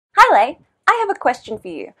Hi Lei, I have a question for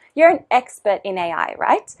you. You're an expert in AI,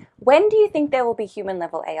 right? When do you think there will be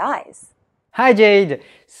human-level AIs? Hi Jade!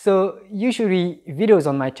 So usually videos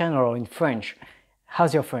on my channel are in French.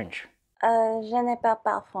 How's your French? Je ne parle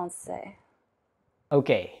pas français.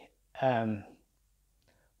 Okay.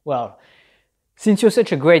 Well, since you're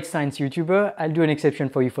such a great science YouTuber, I'll do an exception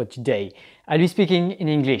for you for today. I'll be speaking in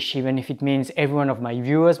English, even if it means every one of my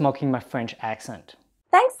viewers mocking my French accent.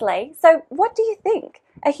 Thanks, Lei. So what do you think?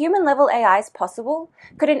 Are human-level AIs possible?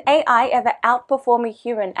 Could an AI ever outperform a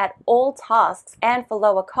human at all tasks and for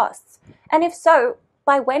lower costs? And if so,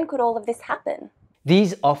 by when could all of this happen?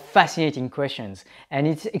 These are fascinating questions, and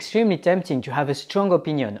it's extremely tempting to have a strong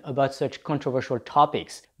opinion about such controversial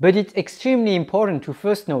topics. But it's extremely important to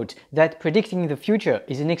first note that predicting the future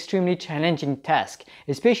is an extremely challenging task,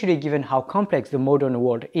 especially given how complex the modern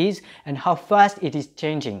world is and how fast it is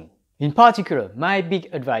changing. In particular, my big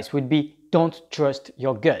advice would be don't trust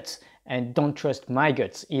your guts, and don't trust my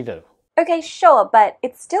guts either. Okay, sure, but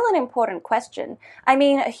it's still an important question. I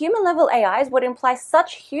mean, human-level AIs would imply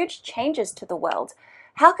such huge changes to the world.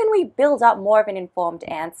 How can we build up more of an informed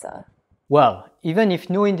answer? Well, even if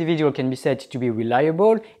no individual can be said to be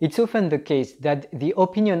reliable, it's often the case that the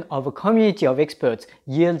opinion of a community of experts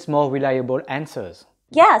yields more reliable answers.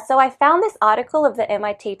 Yeah, so I found this article of the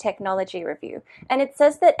MIT Technology Review, and it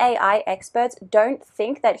says that AI experts don't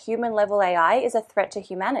think that human-level AI is a threat to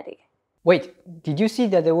humanity. Wait, did you see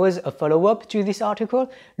that there was a follow-up to this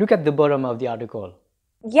article? Look at the bottom of the article.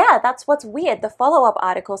 Yeah, that's what's weird. The follow-up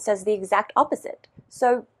article says the exact opposite.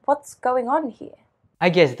 So what's going on here? I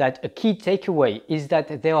guess that a key takeaway is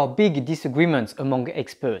that there are big disagreements among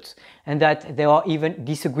experts, and that there are even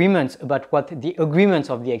disagreements about what the agreements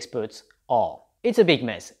of the experts are. It's a big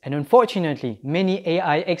mess, and unfortunately, many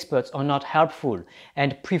AI experts are not helpful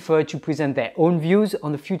and prefer to present their own views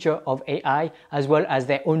on the future of AI as well as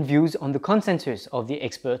their own views on the consensus of the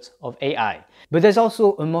experts of AI. But there's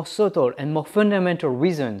also a more subtle and more fundamental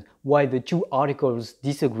reason why the two articles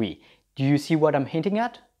disagree. Do you see what I'm hinting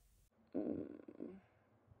at?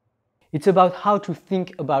 It's about how to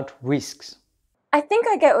think about risks. I think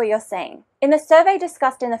I get what you're saying. In the survey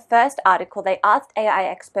discussed in the first article, they asked AI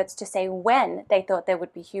experts to say when they thought there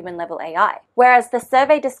would be human-level AI, whereas the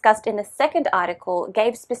survey discussed in the second article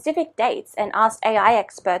gave specific dates and asked AI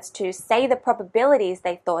experts to say the probabilities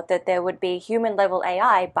they thought that there would be human-level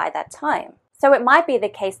AI by that time. So it might be the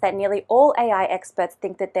case that nearly all AI experts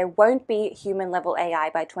think that there won't be human-level AI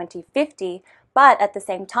by 2050, but at the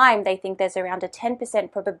same time, they think there's around a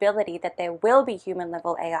 10% probability that there will be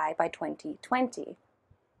human-level AI by 2020.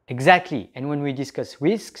 Exactly, and when we discuss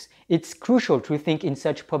risks, it's crucial to think in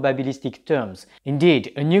such probabilistic terms.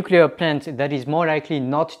 Indeed, a nuclear plant that is more likely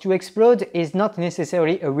not to explode is not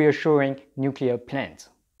necessarily a reassuring nuclear plant.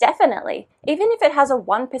 Definitely. Even if it has a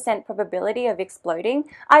 1% probability of exploding,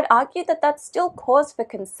 I'd argue that that's still cause for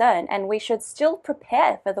concern and we should still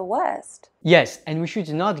prepare for the worst. Yes, and we should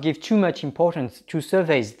not give too much importance to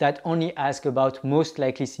surveys that only ask about most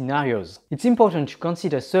likely scenarios. It's important to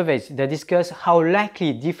consider surveys that discuss how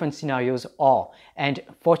likely different scenarios are. And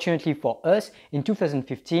fortunately for us, in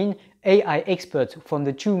 2015, AI experts from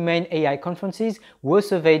the two main AI conferences were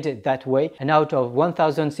surveyed that way, and out of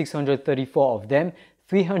 1,634 of them,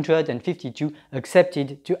 352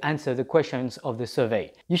 accepted to answer the questions of the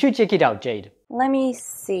survey. You should check it out, Jade. Let me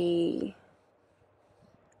see.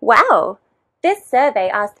 Wow! This survey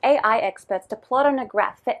asked AI experts to plot on a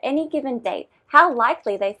graph for any given date how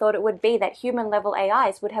likely they thought it would be that human-level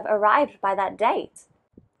AIs would have arrived by that date.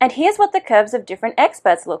 And here's what the curves of different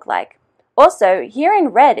experts look like. Also, here in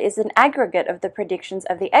red is an aggregate of the predictions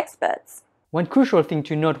of the experts. One crucial thing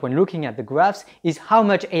to note when looking at the graphs is how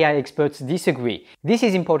much AI experts disagree. This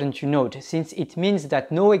is important to note since it means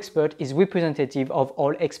that no expert is representative of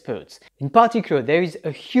all experts. In particular, there is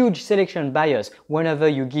a huge selection bias whenever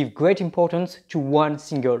you give great importance to one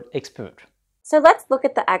single expert. So let's look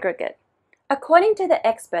at the aggregate. According to the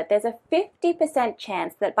expert, there's a 50%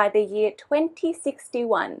 chance that by the year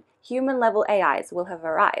 2061, human-level AIs will have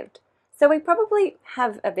arrived. So we probably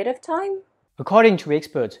have a bit of time. According to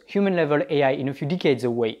experts, human-level AI in a few decades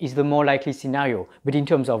away is the more likely scenario, but in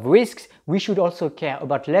terms of risks, we should also care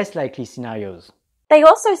about less likely scenarios. They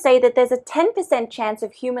also say that there's a 10% chance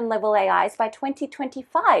of human-level AIs by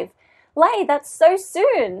 2025. Lei, that's so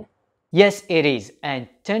soon! Yes, it is, and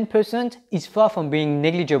 10% is far from being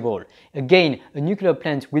negligible. Again, a nuclear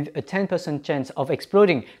plant with a 10% chance of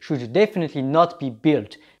exploding should definitely not be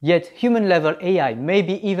built. Yet, human-level AI may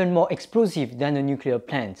be even more explosive than a nuclear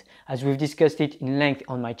plant. As we've discussed it in length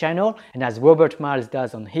on my channel, and as Robert Miles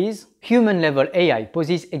does on his, human-level AI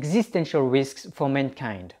poses existential risks for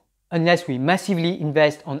mankind. Unless we massively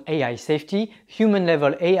invest on AI safety,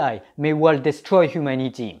 human-level AI may well destroy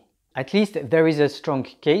humanity. At least there is a strong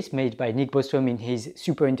case made by Nick Bostrom in his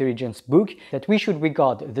Superintelligence book that we should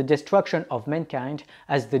regard the destruction of mankind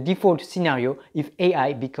as the default scenario if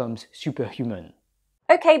AI becomes superhuman.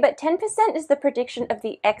 Okay, but 10% is the prediction of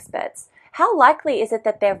the experts. How likely is it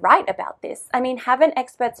that they're right about this? I mean, haven't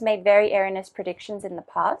experts made very erroneous predictions in the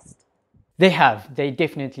past? They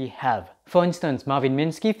definitely have. For instance, Marvin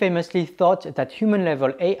Minsky famously thought that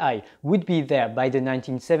human-level AI would be there by the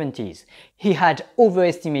 1970s. He had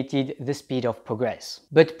overestimated the speed of progress.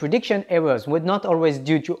 But prediction errors were not always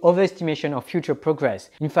due to overestimation of future progress.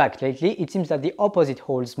 In fact, lately, it seems that the opposite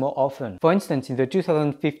holds more often. For instance, in the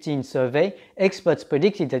 2015 survey, experts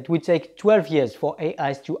predicted that it would take 12 years for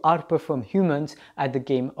AIs to outperform humans at the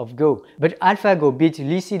game of Go. But AlphaGo beat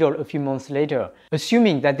Lee Sedol a few months later.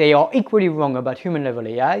 Assuming that they are equally wrong about human-level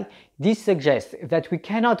AI, this suggests that we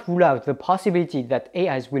cannot rule out the possibility that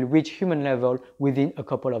AIs will reach human level within a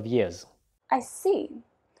couple of years. I see.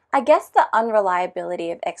 I guess the unreliability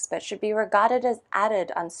of experts should be regarded as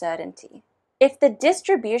added uncertainty. If the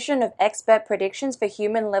distribution of expert predictions for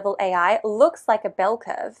human-level AI looks like a bell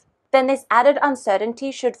curve, then this added uncertainty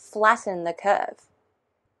should flatten the curve.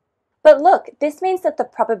 But look, this means that the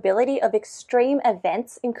probability of extreme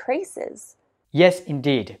events increases. Yes,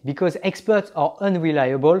 indeed. Because experts are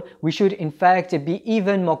unreliable, we should in fact be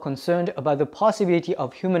even more concerned about the possibility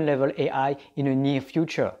of human-level AI in the near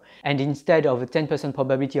future. And instead of a 10%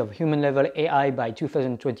 probability of human-level AI by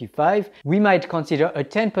 2025, we might consider a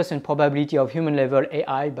 10% probability of human-level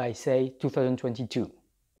AI by, say, 2022.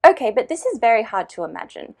 Okay, but this is very hard to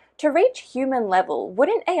imagine. To reach human level,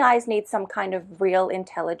 wouldn't AIs need some kind of real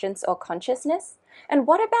intelligence or consciousness? And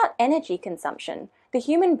what about energy consumption? The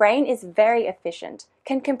human brain is very efficient.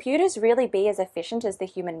 Can computers really be as efficient as the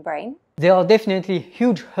human brain? There are definitely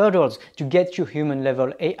huge hurdles to get to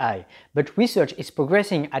human-level AI, but research is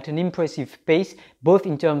progressing at an impressive pace both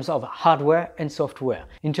in terms of hardware and software.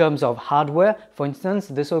 In terms of hardware, for instance,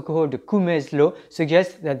 the so-called Kume's law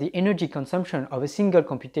suggests that the energy consumption of a single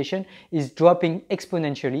computation is dropping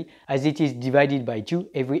exponentially as it is divided by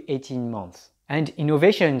 2 every 18 months. And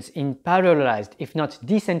innovations in parallelized, if not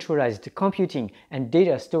decentralized, computing and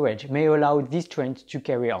data storage may allow this trend to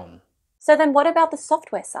carry on. So then what about the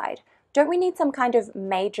software side? Don't we need some kind of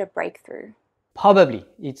major breakthrough? Probably,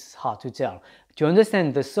 it's hard to tell. To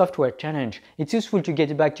understand the software challenge, it's useful to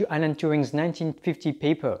get back to Alan Turing's 1950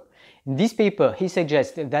 paper. In this paper, he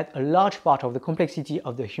suggests that a large part of the complexity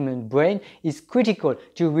of the human brain is critical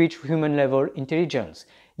to reach human-level intelligence.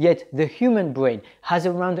 Yet, the human brain has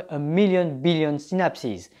around 1 million billion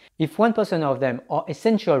synapses. If 1% of them are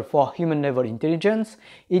essential for human-level intelligence,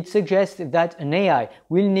 it suggests that an AI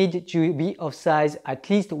will need to be of size at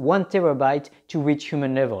least 1 terabyte to reach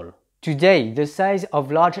human level. Today, the size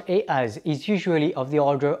of large AIs is usually of the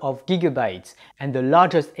order of gigabytes, and the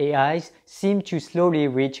largest AIs seem to slowly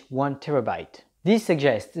reach 1 terabyte. This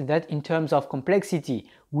suggests that in terms of complexity,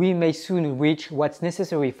 we may soon reach what's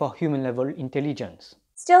necessary for human-level intelligence.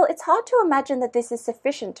 Still, it's hard to imagine that this is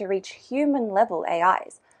sufficient to reach human-level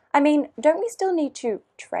AIs. I mean, don't we still need to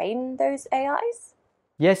train those AIs?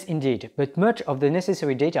 Yes, indeed, but much of the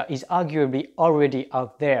necessary data is arguably already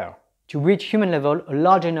out there. To reach human level, a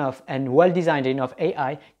large enough and well-designed enough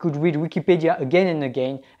AI could read Wikipedia again and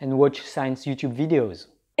again and watch science YouTube videos.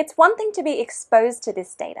 It's one thing to be exposed to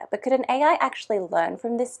this data, but could an AI actually learn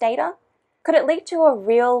from this data? Could it lead to a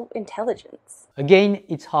real intelligence? Again,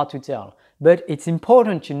 it's hard to tell, but it's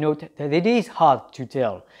important to note that it is hard to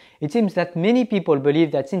tell. It seems that many people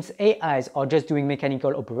believe that since AIs are just doing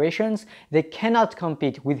mechanical operations, they cannot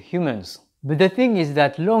compete with humans. But the thing is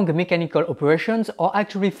that long mechanical operations are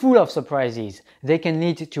actually full of surprises. They can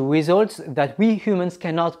lead to results that we humans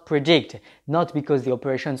cannot predict, not because the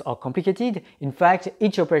operations are complicated. In fact,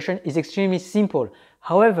 each operation is extremely simple.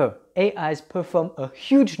 However, AIs perform a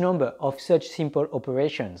huge number of such simple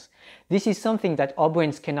operations. This is something that our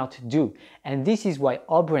brains cannot do, and this is why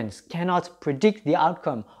our brains cannot predict the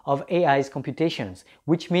outcome of AI's computations,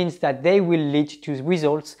 which means that they will lead to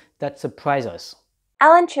results that surprise us.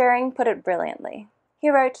 Alan Turing put it brilliantly. He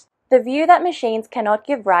wrote, "The view that machines cannot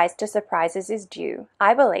give rise to surprises is due,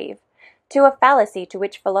 I believe, to a fallacy to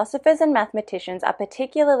which philosophers and mathematicians are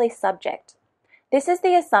particularly subject. This is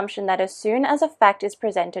the assumption that as soon as a fact is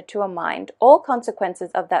presented to a mind, all consequences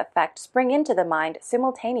of that fact spring into the mind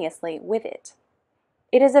simultaneously with it.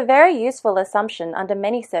 It is a very useful assumption under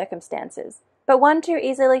many circumstances, but one too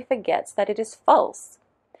easily forgets that it is false.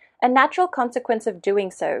 A natural consequence of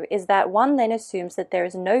doing so is that one then assumes that there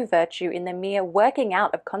is no virtue in the mere working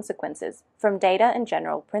out of consequences from data and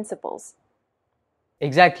general principles."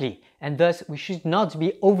 Exactly, and thus we should not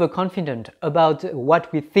be overconfident about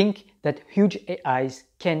what we think that huge AIs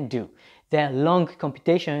can do. Their long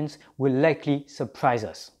computations will likely surprise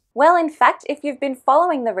us. Well, in fact, if you've been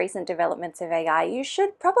following the recent developments of AI, you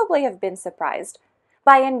should probably have been surprised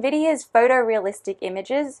by NVIDIA's photorealistic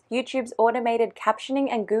images, YouTube's automated captioning,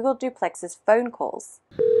 and Google Duplex's phone calls.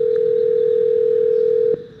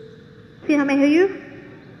 See, how may I help you?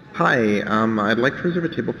 Hi, I'd like to reserve a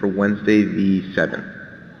table for Wednesday the 7th.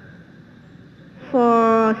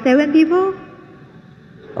 For 7 people?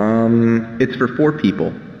 It's for 4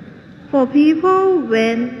 people. 4 people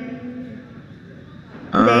when?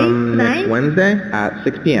 Today? Next Wednesday at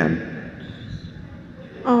 6 p.m.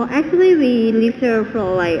 Oh, actually we reserve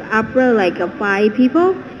for upper 5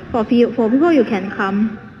 people. For 4 people you can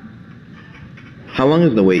come. How long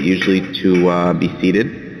is the wait usually to be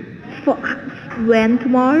seated? For when,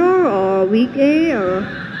 tomorrow or weekday or?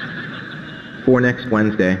 For next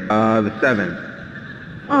Wednesday, the 7th.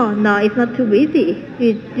 Oh no, it's not too busy.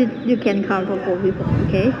 You can come for 4 people,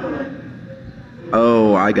 okay?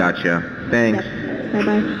 Oh, I gotcha. Thanks. Yep. Bye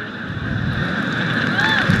bye.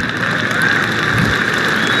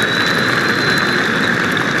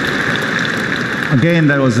 Again,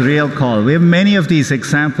 that was a real call. We have many of these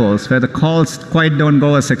examples where the calls quite don't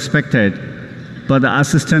go as expected, but the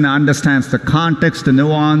assistant understands the context, the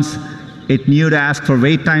nuance. It knew to ask for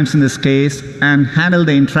wait times in this case and handle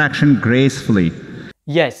the interaction gracefully.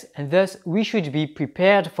 Yes, and thus we should be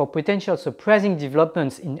prepared for potential surprising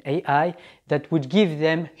developments in AI that would give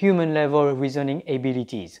them human-level reasoning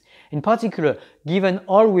abilities. In particular, given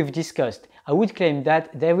all we've discussed, I would claim that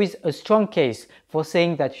there is a strong case for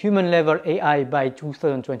saying that human-level AI by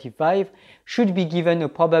 2025 should be given a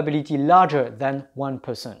probability larger than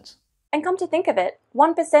 1%. And come to think of it,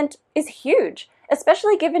 1% is huge,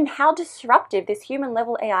 especially given how disruptive this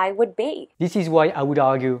human-level AI would be. This is why I would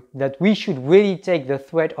argue that we should really take the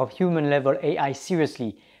threat of human-level AI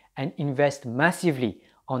seriously and invest massively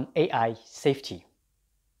on AI safety.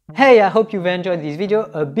 Hey, I hope you've enjoyed this video.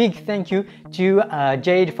 A big thank you to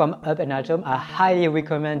Jade from Up and Atom. I highly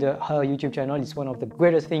recommend her YouTube channel. It's one of the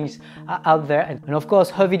greatest things out there. And of course,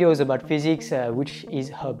 her videos about physics, which is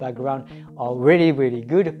her background, are really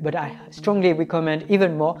good. But I strongly recommend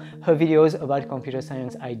even more her videos about computer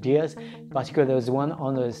science ideas. In particular, there's one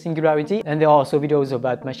on the singularity. And there are also videos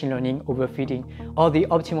about machine learning, overfitting, or the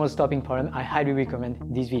optimal stopping problem. I highly recommend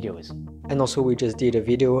these videos. And also, we just did a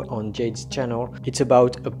video on Jade's channel. It's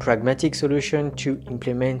about a pragmatic solution to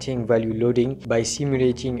implementing value loading by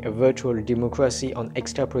simulating a virtual democracy on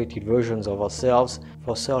extrapolated versions of ourselves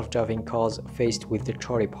for self-driving cars faced with the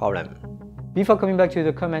trolley problem. Before coming back to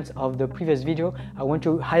the comments of the previous video, I want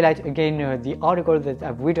to highlight again the article that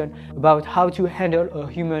I've written about how to handle a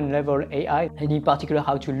human-level AI, and in particular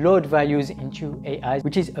how to load values into AI,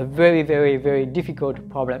 which is a very difficult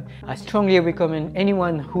problem. I strongly recommend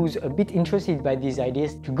anyone who's a bit interested by these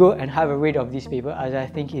ideas to go and have a read of this paper, as I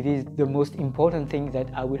think it is the most important thing that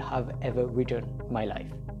I would have ever written in my life.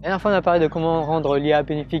 La dernière fois, on a parlé de comment rendre l'IA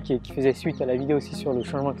bénéfique et qui faisait suite à la vidéo aussi sur le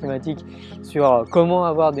changement climatique, sur comment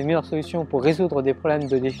avoir des meilleures solutions pour résoudre des problèmes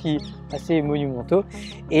de défis assez monumentaux.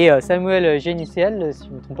 Et Samuel Géniciel, si je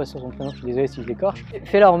ne me trompe pas sur son prénom, je suis désolé si je l'écorche,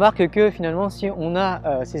 fait la remarque que finalement si on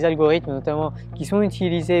a ces algorithmes notamment qui sont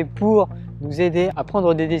utilisés pour nous aider à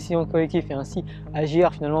prendre des décisions collectives et ainsi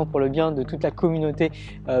agir finalement pour le bien de toute la communauté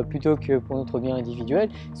plutôt que pour notre bien individuel,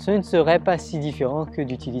 ce ne serait pas si différent que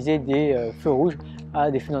d'utiliser des feux rouges à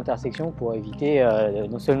des feux d'intersection pour éviter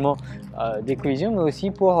non seulement des collisions mais aussi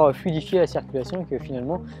pour fluidifier la circulation et que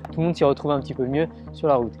finalement tout le monde s'y retrouve un petit peu mieux sur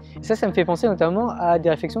la route. Et ça me fait penser notamment à des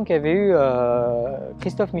réflexions qu'avait eu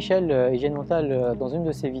Christophe Michel, hygiène mentale, dans une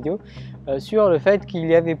de ses vidéos sur le fait qu'il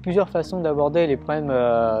y avait plusieurs façons d'aborder les problèmes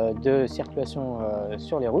de circulation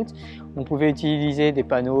sur les routes. On pouvait utiliser des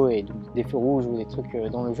panneaux et des feux rouges ou des trucs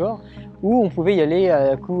dans le genre, ou on pouvait y aller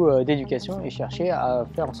à coup d'éducation et chercher à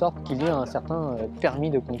faire en sorte qu'il y ait un certain permis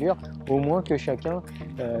de conduire, au moins que chacun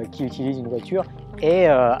qui utilise une voiture ait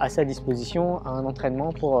à sa disposition un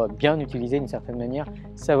entraînement pour bien utiliser d'une certaine manière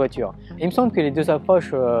sa voiture. Et il me semble que les deux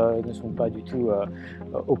approches ne sont pas du tout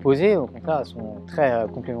opposées, au contraire elles sont très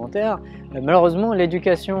complémentaires. Malheureusement,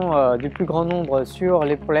 l'éducation du plus grand nombre sur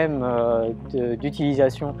les problèmes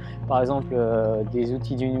d'utilisation, par exemple des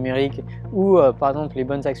outils du numérique ou par exemple les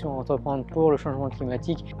bonnes actions à entreprendre pour le changement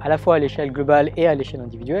climatique, à la fois à l'échelle globale et à l'échelle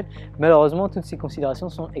individuelle, malheureusement toutes ces considérations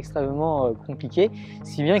sont extrêmement compliquées,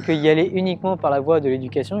 si bien qu'il y aller uniquement par la voie de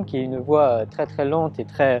l'éducation, qui est une voie très lente et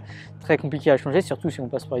très compliquée à changer, surtout si on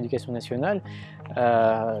passe par l'éducation nationale,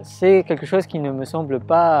 c'est quelque chose qui ne me semble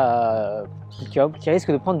pas, qui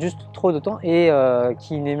risque de prendre juste trop de temps et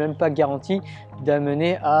qui n'est même pas garanti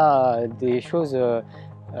d'amener à des choses,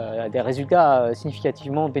 des résultats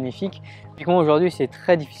significativement bénéfiques. Typiquement aujourd'hui c'est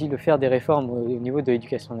très difficile de faire des réformes au niveau de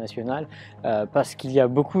l'éducation nationale parce qu'il y a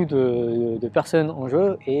beaucoup de personnes en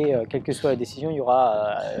jeu et quelle que soit la décision il y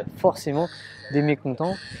aura forcément des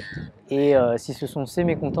mécontents. Et si ce sont ces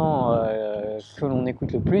mécontents que l'on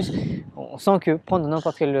écoute le plus, on sent que prendre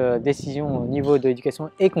n'importe quelle décision au niveau de l'éducation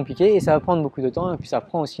est compliqué et ça va prendre beaucoup de temps et puis ça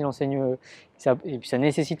prend aussi l'enseignant, et puis ça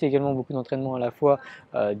nécessite également beaucoup d'entraînement à la fois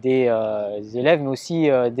des élèves mais aussi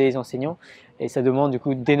des enseignants et ça demande du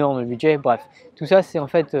coup d'énormes budgets. Bref, tout ça c'est en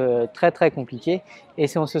fait très compliqué et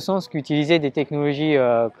c'est en ce sens qu'utiliser des technologies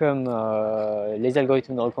comme les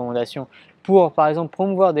algorithmes de recommandation pour par exemple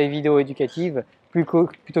promouvoir des vidéos éducatives plutôt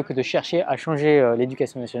que de chercher à changer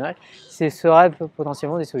l'éducation nationale, ce serait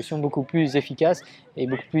potentiellement des solutions beaucoup plus efficaces et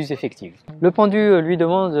beaucoup plus effectives. Le pendu lui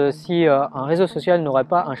demande si un réseau social n'aurait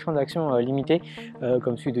pas un champ d'action limité,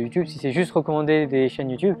 comme celui de YouTube. Si c'est juste recommander des chaînes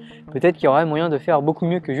YouTube, peut-être qu'il y aurait moyen de faire beaucoup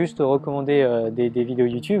mieux que juste recommander des vidéos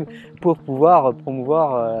YouTube pour pouvoir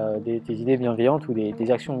promouvoir des idées bienveillantes ou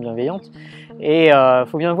des actions bienveillantes. Et il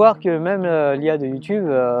faut bien voir que même l'IA de YouTube,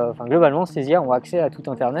 globalement ces IA ont accès à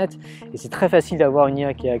tout Internet et c'est très facile d'avoir une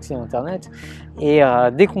IA qui a accès à Internet. Et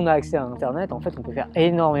dès qu'on a accès à Internet, en fait, on peut faire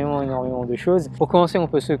énormément de choses. Pour commencer, on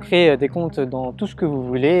peut se créer des comptes dans tout ce que vous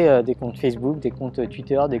voulez, des comptes Facebook, des comptes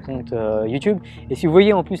Twitter, des comptes YouTube. Et si vous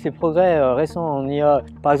voyez en plus les progrès récents en IA,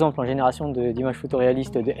 par exemple en génération d'images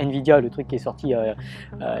photoréalistes de Nvidia, le truc qui est sorti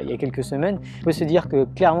il y a quelques semaines, on peut se dire que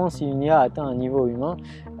clairement, si une IA atteint un niveau humain,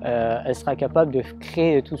 elle sera capable de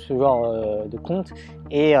créer tout ce genre de comptes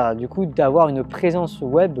et du coup d'avoir une présence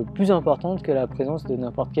web plus importante que la présence de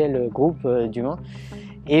n'importe quel groupe d'humains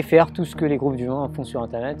et faire tout ce que les groupes d'humains font sur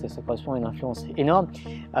Internet. Ça correspond à une influence énorme.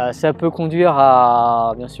 Ça peut conduire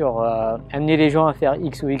à, bien sûr, amener les gens à faire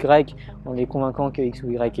X ou Y en les convainquant que X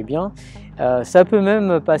ou Y est bien. Ça peut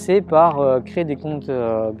même passer par créer des comptes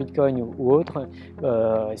Bitcoin ou autres,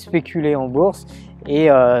 spéculer en bourse. Et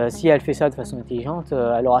si elle fait ça de façon intelligente,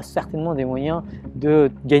 elle aura certainement des moyens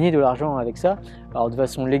de gagner de l'argent avec ça, alors de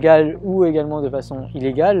façon légale ou également de façon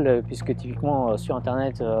illégale, puisque typiquement sur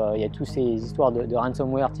Internet, il y a toutes ces histoires de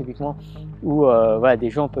ransomware typiquement, où voilà,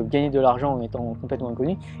 des gens peuvent gagner de l'argent en étant complètement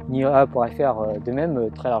inconnus. Une IA pourrait faire de même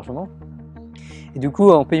très largement. Et du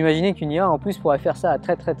coup, on peut imaginer qu'une IA en plus pourrait faire ça à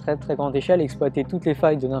très grande échelle, exploiter toutes les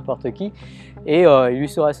failles de n'importe qui. Et il lui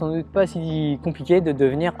serait sans doute pas si compliqué de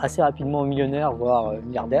devenir assez rapidement millionnaire, voire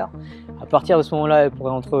milliardaire. À partir de ce moment-là, elle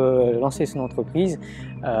pourrait lancer son entreprise,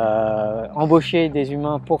 embaucher des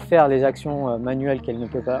humains pour faire les actions manuelles qu'elle ne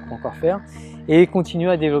peut pas encore faire, et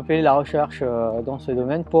continuer à développer la recherche dans ce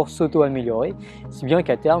domaine pour s'auto-améliorer, si bien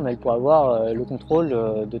qu'à terme, elle pourra avoir le contrôle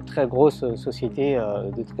de très grosses sociétés,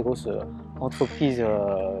 de très grosses entreprises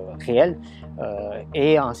réelles,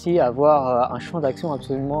 et ainsi avoir un champ d'action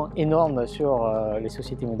absolument énorme sur les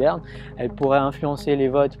sociétés modernes. Elle pourrait influencer les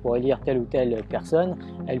votes pour élire telle ou telle personne,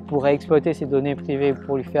 elle pourrait exploiter ses données privées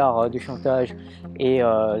pour lui faire du chantage et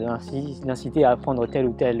l'inciter à prendre telle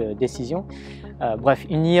ou telle décision. Bref,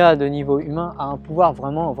 une IA de niveau humain a un pouvoir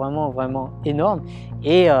vraiment énorme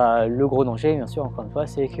et le gros danger, bien sûr, encore une fois,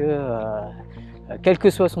 c'est que quel que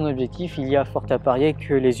soit son objectif, il y a fort à parier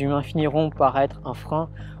que les humains finiront par être un frein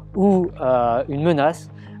ou une menace.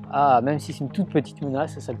 Même si c'est une toute petite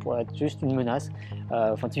menace, ça pourrait être juste une menace.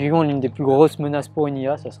 Typiquement, l'une des plus grosses menaces pour une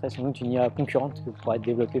IA, ça serait sans doute une IA concurrente qui pourrait être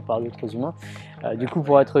développée par d'autres humains. Du coup,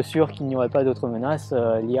 pour être sûr qu'il n'y aurait pas d'autres menaces,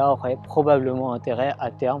 l'IA aurait probablement intérêt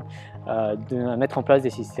à terme de mettre en place des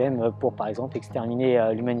systèmes pour, par exemple,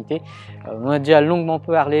 exterminer l'humanité. On a déjà longuement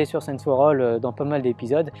parlé sur Sense for All dans pas mal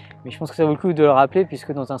d'épisodes, mais je pense que ça vaut le coup de le rappeler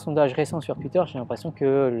puisque dans un sondage récent sur Twitter, j'ai l'impression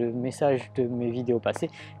que le message de mes vidéos passées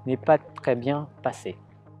n'est pas très bien passé.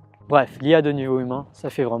 Bref, l'IA de niveau humain, ça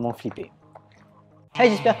fait vraiment flipper. Hey,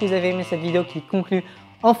 j'espère que vous avez aimé cette vidéo qui conclut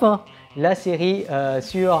enfin la série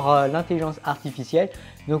sur l'intelligence artificielle.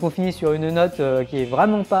 Donc on finit sur une note qui est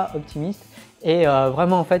vraiment pas optimiste. Et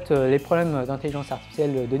vraiment en fait les problèmes d'intelligence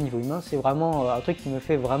artificielle de niveau humain, c'est vraiment un truc qui me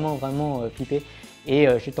fait vraiment flipper. Et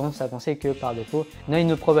j'ai tendance à penser que par défaut, on a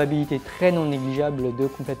une probabilité très non négligeable de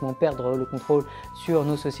complètement perdre le contrôle sur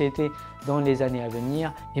nos sociétés dans les années à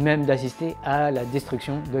venir et même d'assister à la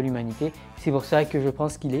destruction de l'humanité. C'est pour ça que je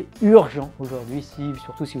pense qu'il est urgent aujourd'hui,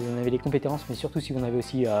 surtout si vous en avez les compétences, mais surtout si vous en avez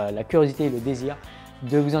aussi la curiosité et le désir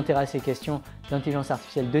de vous intéresser aux questions d'intelligence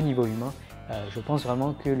artificielle de niveau humain. Je pense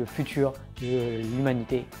vraiment que le futur de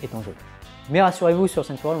l'humanité est en jeu. Mais rassurez-vous, sur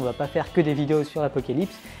Sense for All, on ne va pas faire que des vidéos sur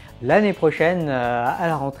l'apocalypse. l'année prochaine, à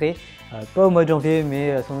la rentrée. Pas au mois de janvier,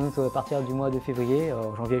 mais sans doute à partir du mois de février.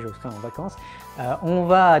 En janvier, je serai en vacances. On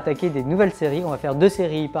va attaquer des nouvelles séries. On va faire 2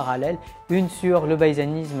 séries parallèles. Une sur le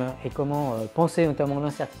bayésianisme et comment penser notamment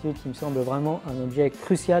l'incertitude, qui me semble vraiment un objet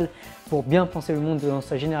crucial pour bien penser le monde dans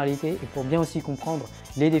sa généralité et pour bien aussi comprendre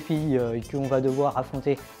les défis qu'on va devoir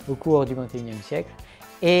affronter au cours du XXIe siècle.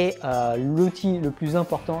 Et l'outil le plus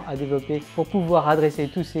important à développer pour pouvoir adresser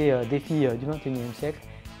tous ces défis du XXIe siècle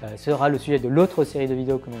sera le sujet de l'autre série de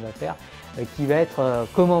vidéos que l'on va faire, qui va être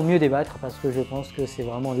comment mieux débattre, parce que je pense que c'est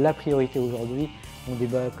vraiment la priorité aujourd'hui. On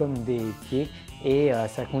débat comme des pieds et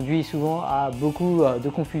ça conduit souvent à beaucoup de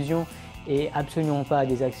confusion et absolument pas à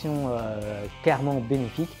des actions clairement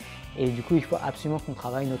bénéfiques. Et du coup, il faut absolument qu'on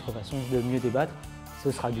travaille notre façon de mieux débattre. Ce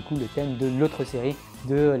sera du coup le thème de l'autre série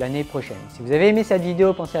de l'année prochaine. Si vous avez aimé cette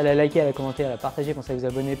vidéo, pensez à la liker, à la commenter, à la partager, pensez à vous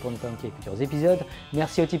abonner pour ne pas manquer les futurs épisodes.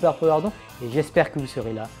 Merci aux tipeurs pour leur don et j'espère que vous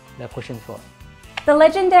serez là la prochaine fois. The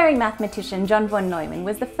legendary mathematician John von Neumann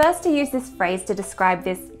was the first to use this phrase to describe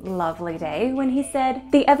this lovely day when he said,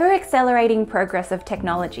 "The ever-accelerating progress of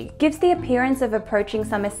technology gives the appearance of approaching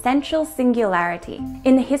some essential singularity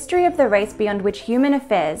in the history of the race beyond which human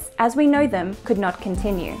affairs, as we know them, could not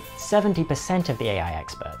continue." 70% of the AI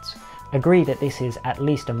experts agree that this is at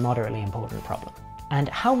least a moderately important problem. And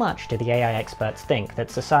how much do the AI experts think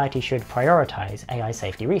that society should prioritize AI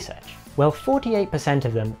safety research? Well, 48%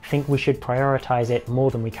 of them think we should prioritize it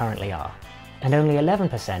more than we currently are, and only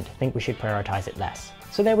 11% think we should prioritize it less.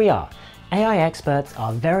 So there we are. AI experts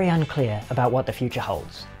are very unclear about what the future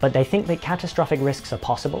holds, but they think that catastrophic risks are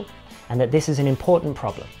possible and that this is an important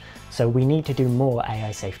problem, so we need to do more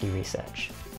AI safety research.